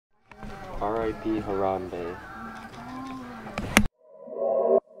R.I.P. Harambe.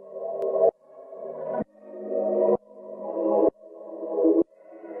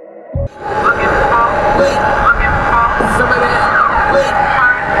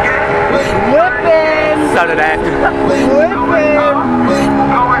 Whippin'! Sound of that.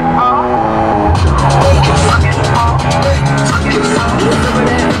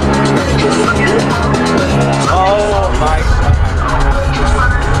 Oh my God.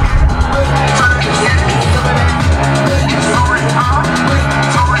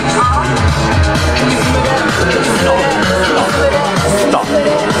 Stop.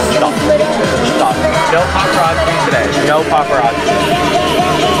 No paparazzi today. No paparazzi.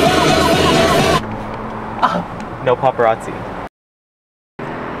 No paparazzi.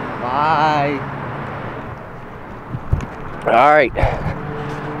 Bye. Alright.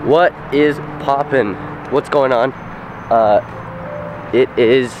 What is poppin'? What's going on? It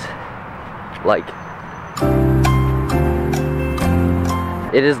is like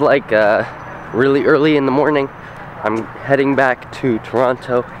really early in the morning. I'm heading back to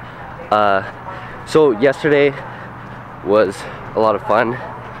Toronto. So yesterday was a lot of fun.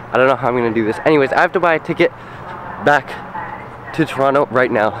 I don't know how I'm gonna do this. Anyways, I have to buy a ticket back to Toronto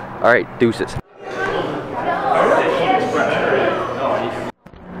right now. Alright, deuces.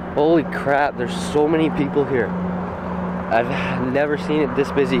 Holy crap, there's so many people here. I've never seen it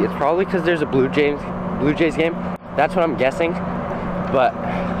this busy. It's probably because there's a Blue Jays game. That's what I'm guessing. But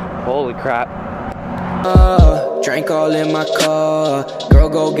holy crap. Drank all in my car. Girl,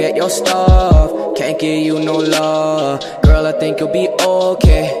 go get your stuff. Can't give you no love. Girl, I think you'll be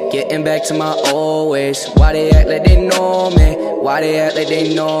okay. Getting back to my old ways. Why they act like they know me? Why they act like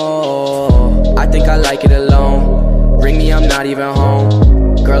they know? I think I like it alone. Ring me, I'm not even home.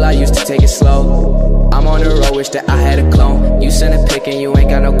 Girl, I used to take it slow. I'm on the road, wish that I had a clone. You send a pic and you ain't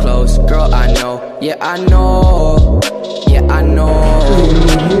got no clothes. Girl, I know. Yeah, I know. Yeah, I know.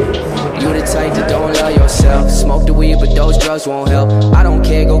 You the type that don't love yourself. Smoke the weed, but those drugs won't help. I don't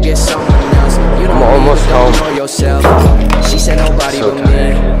care, go get someone else. You don't almost home. Know yourself. She said nobody So but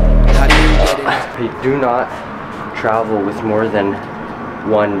tired. me. How do you get it? You do not travel with more than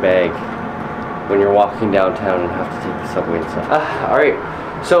one bag when you're walking downtown and have to take the subway and stuff. Alright,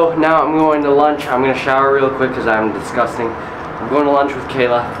 so now I'm going to lunch. I'm going to shower real quick because I'm disgusting. I'm going to lunch with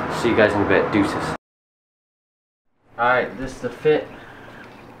Kayla. See you guys in a bit. Deuces. Alright, this is the fit.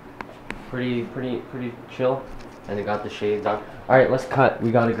 Pretty chill. And I got the shades on. Alright, let's cut.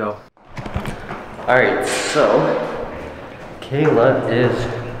 We gotta go. Alright, so Kayla is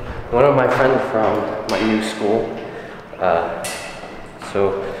one of my friends from my new school.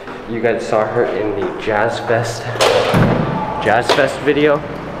 So you guys saw her in the Jazz Fest video.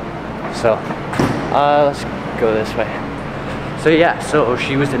 So let's go this way. So yeah, so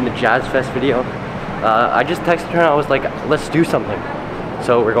she was in the Jazz Fest video. I just texted her and I was like, let's do something.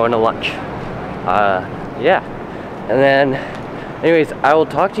 So we're going to lunch. Yeah. And then, anyways, I will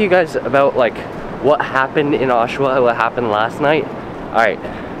talk to you guys about like what happened in Oshawa, what happened last night. Alright.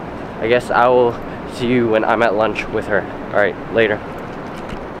 I guess I will see you when I'm at lunch with her. Alright, later.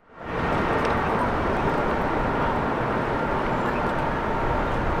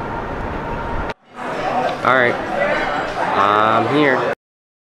 Alright. I'm here.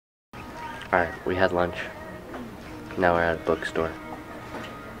 Alright, we had lunch. Now we're at a bookstore.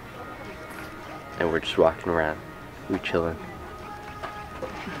 And we're just walking around. We chilling.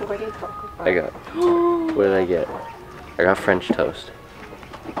 What do you talk about? I got, what did I get? I got French toast.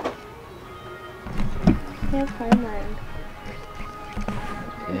 He has Homeland.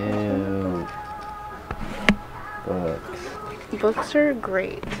 Ew. Books. Books are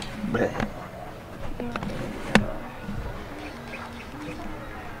great. Blech.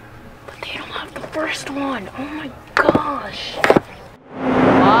 But they don't have the first one. Oh my gosh.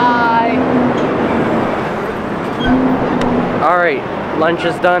 Bye. Alright, lunch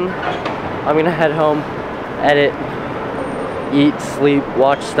is done. I'm gonna head home, edit, eat, sleep,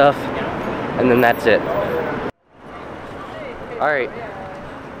 watch stuff, and then that's it. Alright,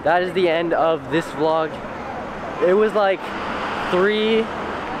 that is the end of this vlog. It was like 3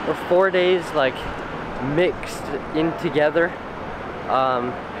 or 4 days like mixed in together.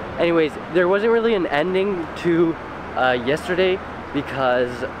 Anyways, there wasn't really an ending to yesterday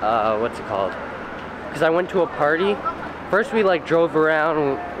because what's it called? Because I went to a party. First we like drove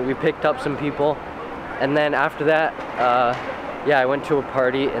around, we picked up some people, and then after that, yeah, I went to a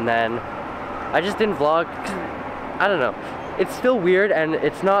party, and then I just didn't vlog. 'Cause, I don't know. It's still weird, and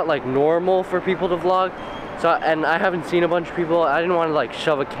it's not like normal for people to vlog. So, and I haven't seen a bunch of people. I didn't want to like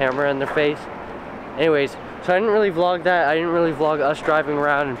shove a camera in their face. Anyways, So I didn't really vlog that. I didn't really vlog us driving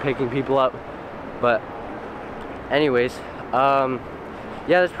around and picking people up. But anyways, yeah,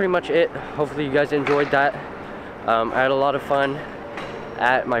 that's pretty much it. Hopefully you guys enjoyed that. I had a lot of fun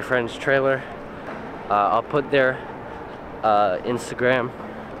at my friend's trailer. I'll put their Instagram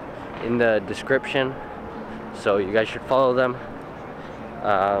in the description, so you guys should follow them.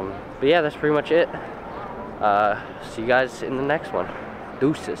 But yeah, that's pretty much it. See you guys in the next one.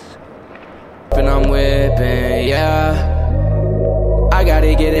 Deuces. And I'm whipping, yeah. I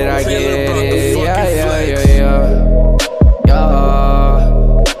gotta get it, I get it.